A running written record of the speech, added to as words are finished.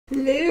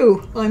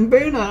Hello, I'm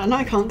Boona and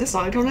I can't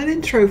decide on an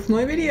intro for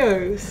my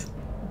videos.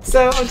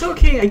 So I'm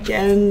talking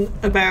again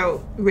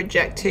about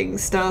rejecting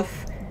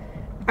stuff,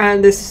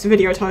 and this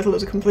video title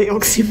is a complete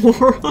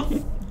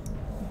oxymoron.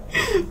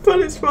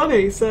 But it's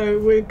funny, so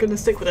we're gonna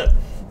stick with it.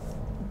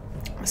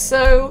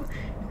 So,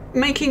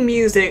 making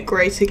music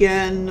great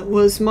again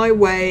was my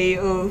way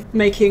of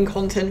making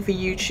content for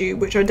YouTube,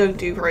 which I don't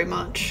do very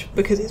much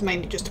because it's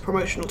mainly just a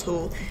promotional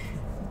tool.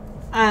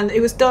 And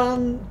it was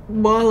done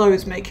while I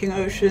was making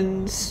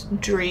Ocean's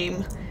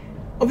Dream.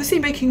 Obviously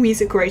making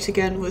music great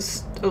again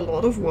was a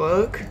lot of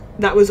work.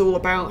 That was all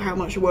about how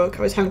much work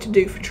I was having to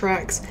do for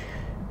tracks.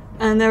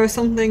 And there were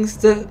some things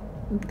that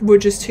were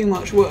just too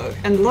much work.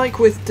 And like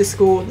with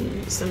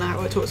Discordance, and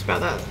how I talked about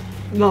that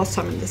last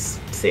time in this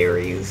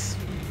series,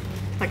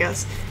 I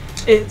guess,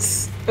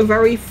 it's a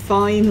very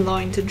fine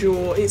line to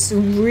draw. It's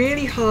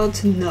really hard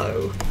to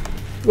know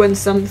when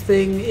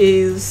something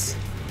is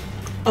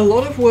a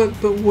lot of work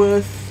but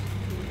worth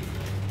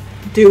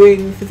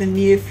doing for the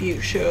near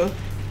future,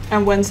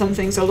 and when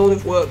something's a lot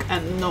of work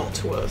and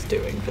not worth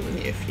doing for the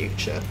near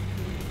future.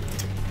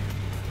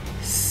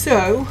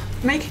 So,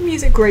 making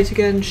music great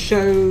again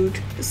showed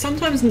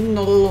sometimes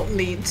not a lot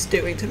needs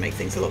doing to make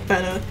things a lot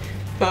better,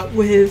 but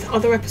with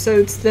other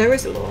episodes there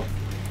is a lot.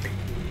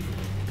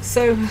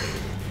 So,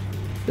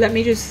 let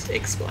me just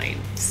explain.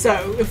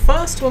 So, the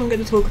first one I'm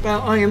going to talk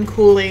about I am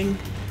calling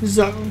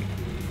Zone.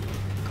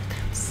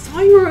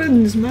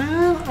 Sirens,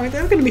 man!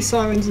 There are going to be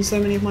sirens in so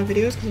many of my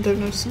videos because I don't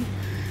notice them.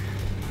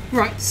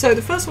 Right, so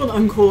the first one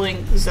I'm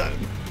calling Zone.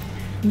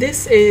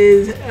 This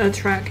is a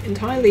track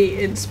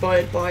entirely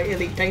inspired by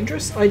Elite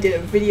Dangerous. I did a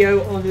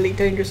video on Elite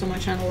Dangerous on my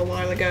channel a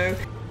while ago.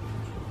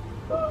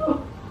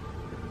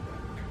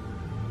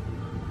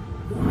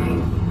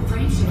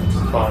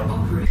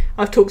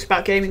 I've talked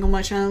about gaming on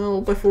my channel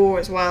before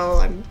as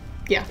well.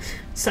 Yeah,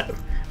 so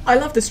I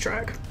love this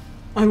track.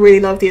 I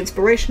really love the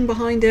inspiration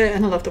behind it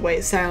and I love the way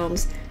it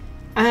sounds.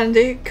 And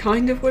it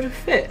kind of would have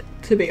fit,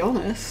 to be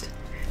honest.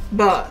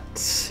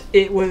 But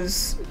it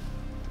was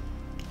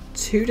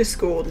too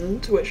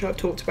discordant, which I've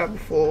talked about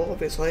before,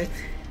 obviously.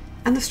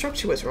 And the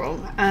structure was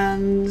wrong,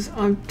 and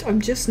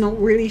I'm just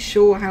not really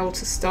sure how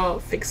to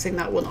start fixing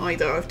that one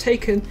either.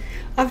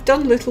 I've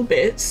done little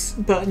bits,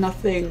 but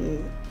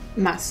nothing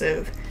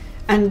massive.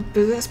 But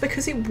that's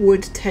because it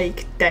would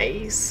take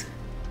days.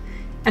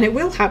 And it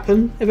will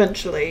happen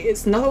eventually.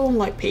 It's another one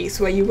like Peace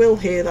where you will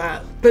hear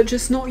that, but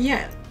just not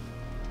yet.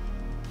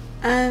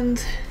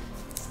 And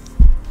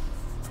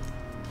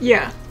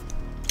yeah,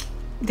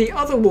 the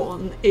other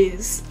one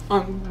is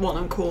one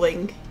I'm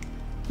calling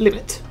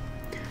Limit.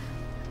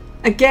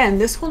 Again,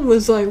 this one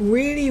was like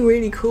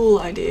really cool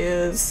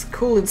ideas,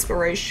 cool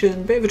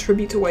inspiration, bit of a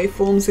tribute to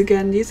waveforms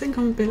again. Do you think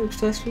I'm a bit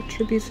obsessed with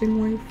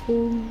tributing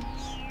waveforms?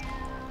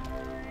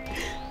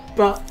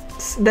 But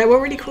there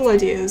were really cool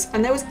ideas,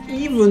 and there was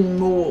even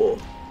more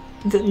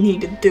that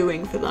needed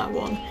doing for that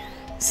one.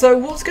 So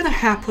what's going to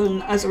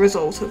happen as a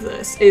result of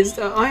this is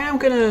that I am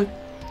going to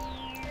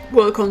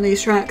work on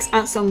these tracks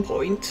at some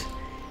point,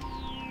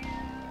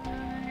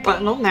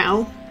 but not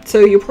now.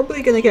 So you're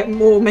probably going to get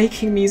more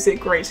making music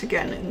great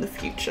again in the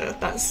future.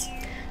 That's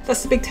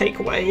the big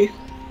takeaway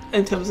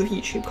in terms of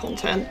YouTube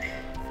content.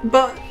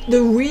 But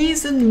the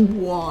reason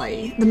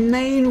why, the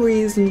main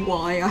reason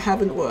why I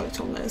haven't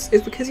worked on this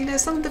is because, you know,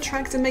 some of the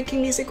tracks in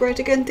Making Music Great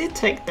Again did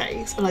take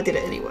days, and I did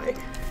it anyway.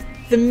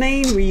 The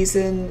main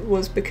reason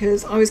was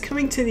because I was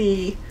coming to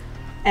the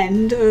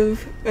end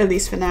of, at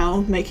least for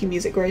now, Making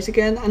Music Great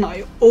Again, and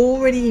I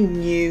already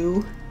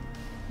knew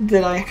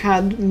that I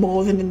had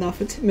more than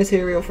enough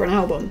material for an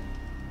album.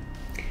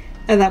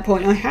 At that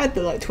point I had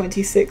the like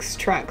 26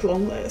 track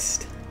long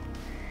list,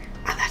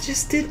 and that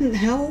just didn't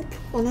help,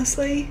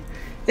 honestly.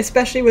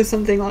 Especially with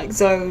something like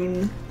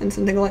Zone and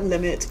something like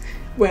Limit,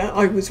 where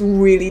I was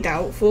really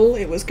doubtful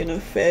it was gonna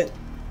fit.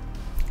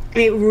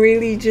 It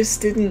really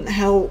just didn't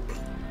help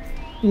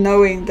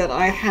knowing that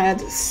I had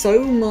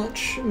so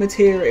much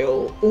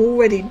material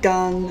already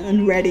done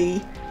and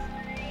ready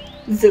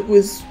that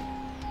was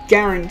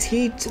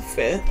guaranteed to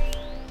fit.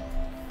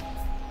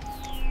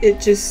 It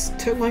just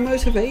took my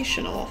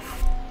motivation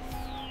off.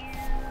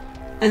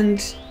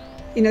 And,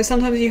 you know,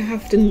 sometimes you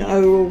have to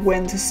know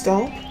when to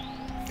stop.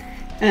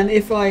 And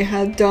if I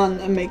had done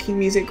a Making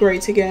Music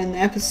Great Again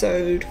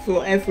episode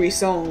for every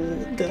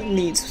song that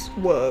needs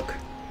work,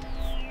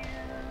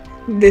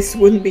 this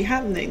wouldn't be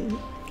happening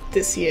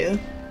this year.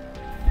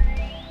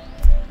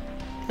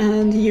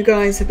 And you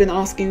guys have been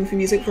asking for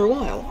music for a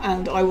while,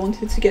 and I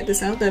wanted to get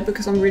this out there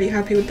because I'm really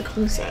happy with the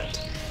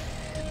concept.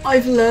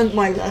 I've learnt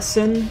my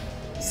lesson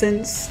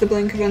since the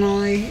blink of an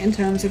eye in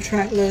terms of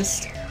track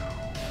list.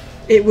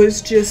 It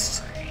was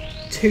just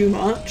too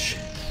much.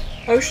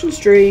 Ocean's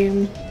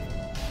Dream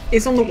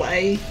is on the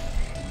way.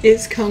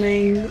 It's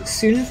coming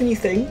sooner than you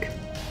think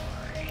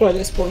by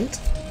this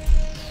point.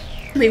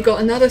 We've got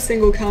another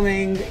single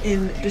coming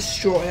in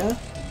Destroyer,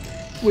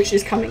 which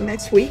is coming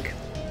next week.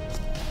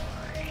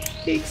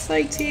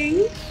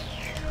 Exciting.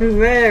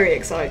 Very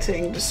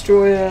exciting.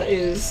 Destroyer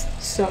is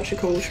such a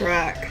cool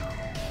track.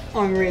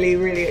 I'm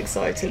really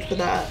excited for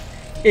that.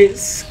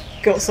 It's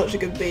got such a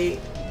good beat.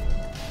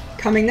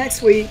 Coming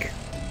next week,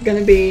 going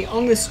to be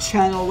on this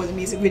channel with a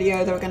music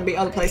video. There are going to be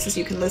other places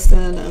you can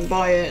listen and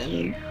buy it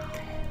and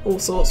all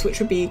sorts, which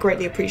would be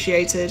greatly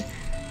appreciated.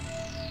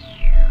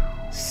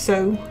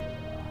 So,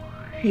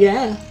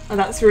 yeah,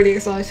 that's really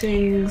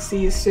exciting. See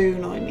you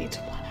soon. I need to